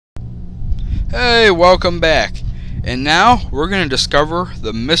Hey, welcome back. And now we're going to discover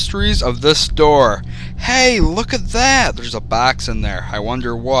the mysteries of this door. Hey, look at that! There's a box in there. I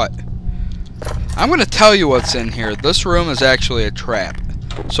wonder what. I'm going to tell you what's in here. This room is actually a trap.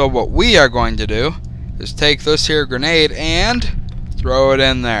 So what we are going to do is take this here grenade and throw it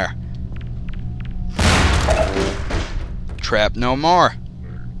in there. Trap no more.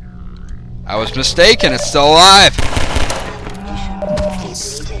 I was mistaken. It's still alive.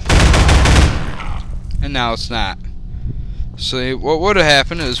 And now it's not. See, what would have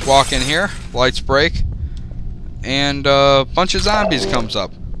happened is walk in here, lights break, and a bunch of zombies comes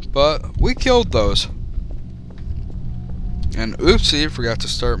up. But we killed those. And oopsie, forgot to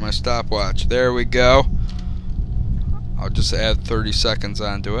start my stopwatch. There we go. I'll just add 30 seconds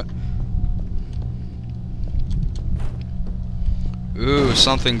onto it. Ooh,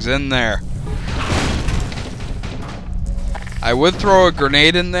 something's in there. I would throw a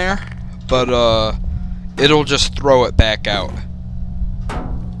grenade in there, but it'll just throw it back out.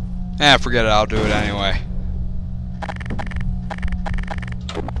 Forget it, I'll do it anyway.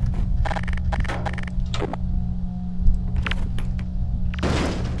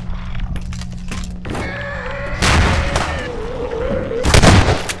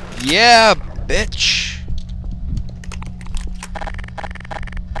 Yeah, bitch.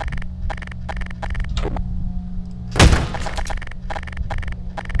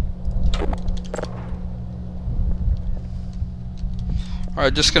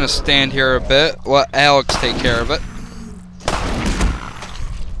 Alright, just gonna stand here a bit, let Alex take care of it.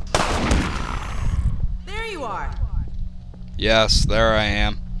 There you are. Yes, there I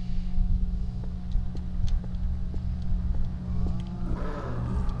am.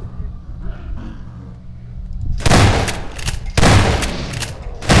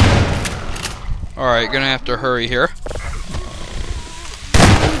 Alright, gonna have to hurry here.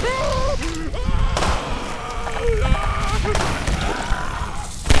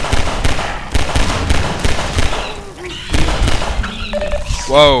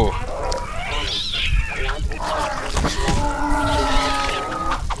 Whoa.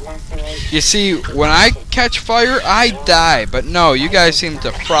 You see, when I catch fire, I die. But no, you guys seem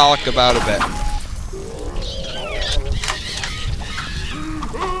to frolic about a bit.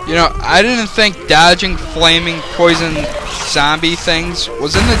 You know, I didn't think dodging flaming poison zombie things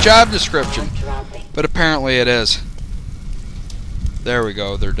was in the job description. But apparently it is. There we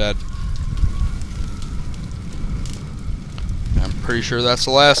go, they're dead. I'm pretty sure that's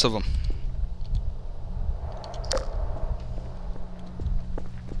the last of them.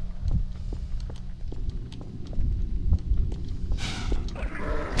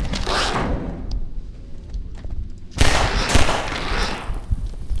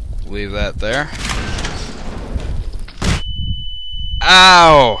 Leave that there.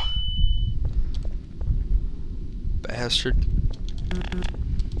 Ow! Bastard.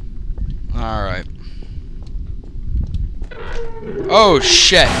 Alright. Oh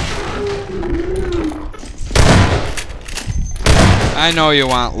shit! I know you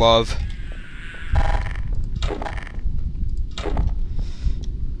want love.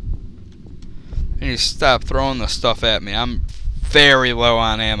 You need to stop throwing the stuff at me. I'm very low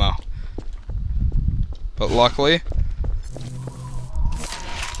on ammo. But luckily,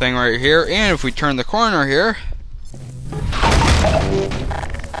 thing right here, and if we turn the corner here,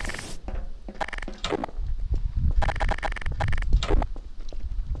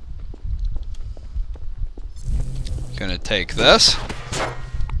 gonna take this.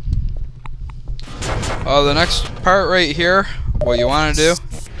 The next part right here, what you want to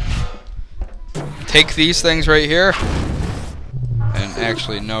do, take these things right here, and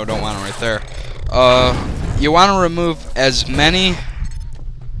actually no, don't want them right there. You want to remove as many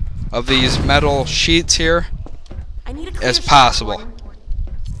of these metal sheets here as possible.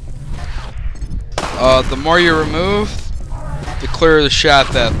 The more you remove, the clearer the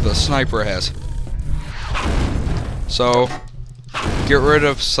shot that the sniper has. So, get rid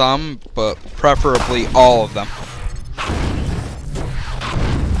of some, but preferably all of them.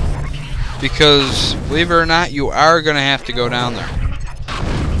 Because, believe it or not, you are going to have to go down there.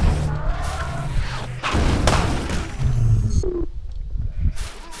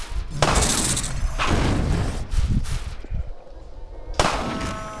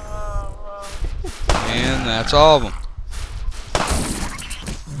 And that's all of them.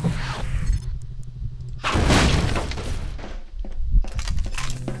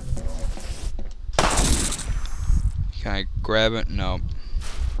 Can I grab it? No.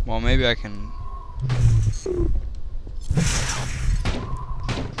 Well, maybe I can.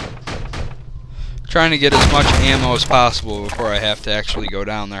 Trying to get as much ammo as possible before I have to actually go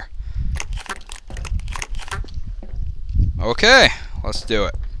down there. Okay, let's do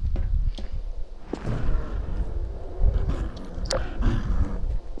it.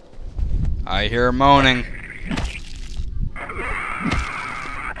 I hear moaning.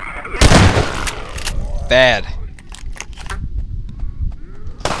 Bad.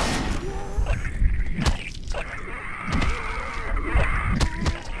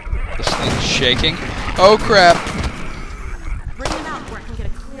 This thing's shaking. Oh crap. Bring him out where I can get a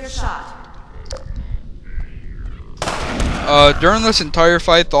clear shot. During this entire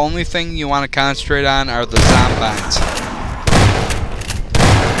fight, the only thing you want to concentrate on are the zombies.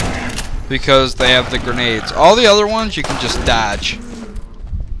 Because they have the grenades. All the other ones you can just dodge.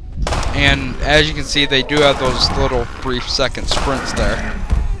 And as you can see, they do have those little brief second sprints there.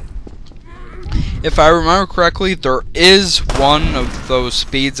 If I remember correctly, there is one of those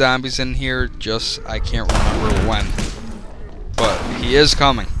speed zombies in here, just I can't remember when. But he is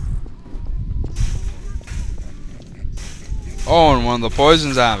coming. Oh, and one of the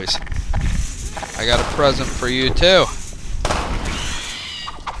poison zombies. I got a present for you too.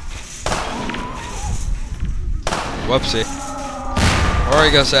 Whoopsie. Or I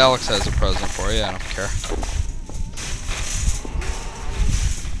guess Alex has a present for you, I don't care.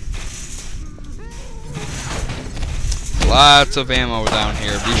 Lots of ammo down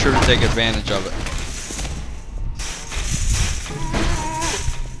here. Be sure to take advantage of it.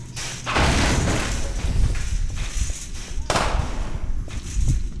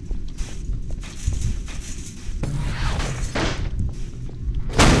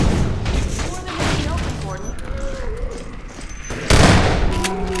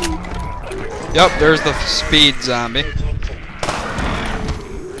 Yep, there's the speed zombie.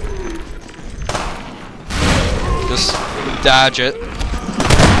 Just dodge it,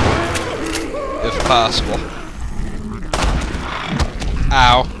 if possible.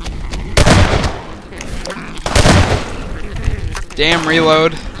 Ow. Damn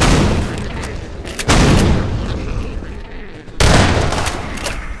reload.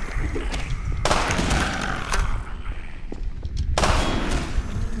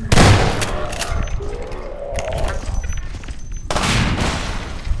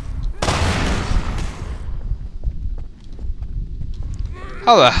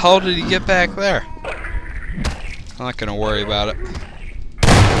 How the hell did he get back there? I'm not gonna worry about it.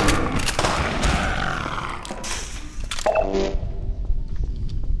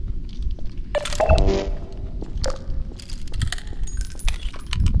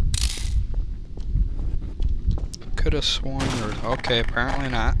 Could have sworn okay, apparently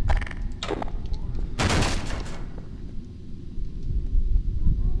not.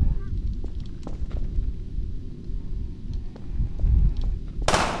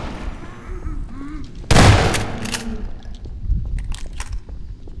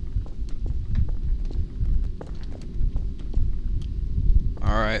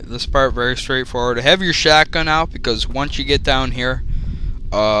 Alright, this part very straightforward. Have your shotgun out because once you get down here,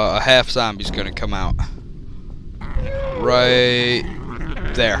 a half zombie's gonna come out. Right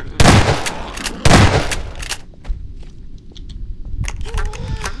there.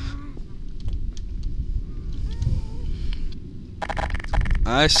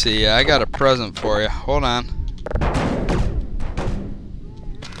 I see. I got a present for you. Hold on.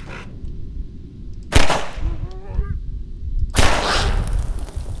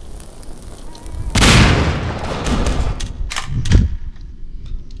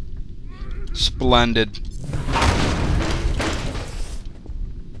 Splendid.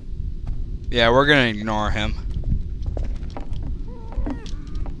 Yeah, we're gonna ignore him.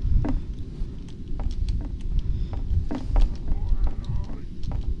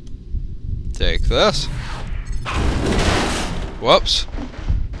 Take this. Whoops.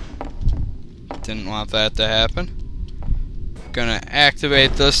 Didn't want that to happen. Gonna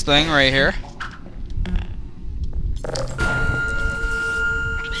activate this thing right here.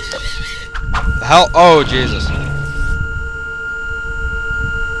 The hell? Oh, Jesus.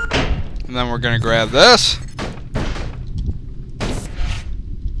 And then we're gonna grab this.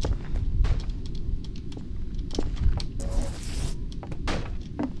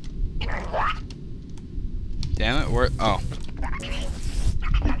 Damn it, where? Oh.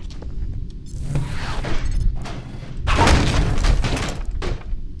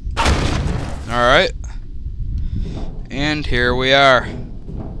 Alright. And here we are.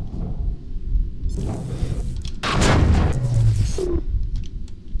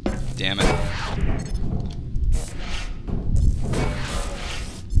 Damn it.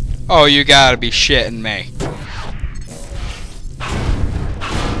 Oh, you gotta be shitting me.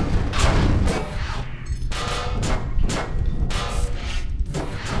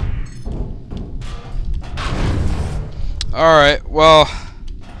 Alright, well,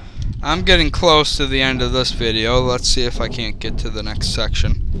 I'm getting close to the end of this video. Let's see if I can't get to the next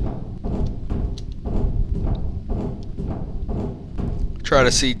section. Try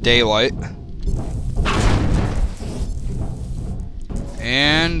to see daylight.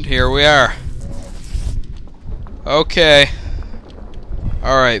 And here we are. Okay.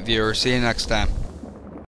 Alright, viewers, see you next time.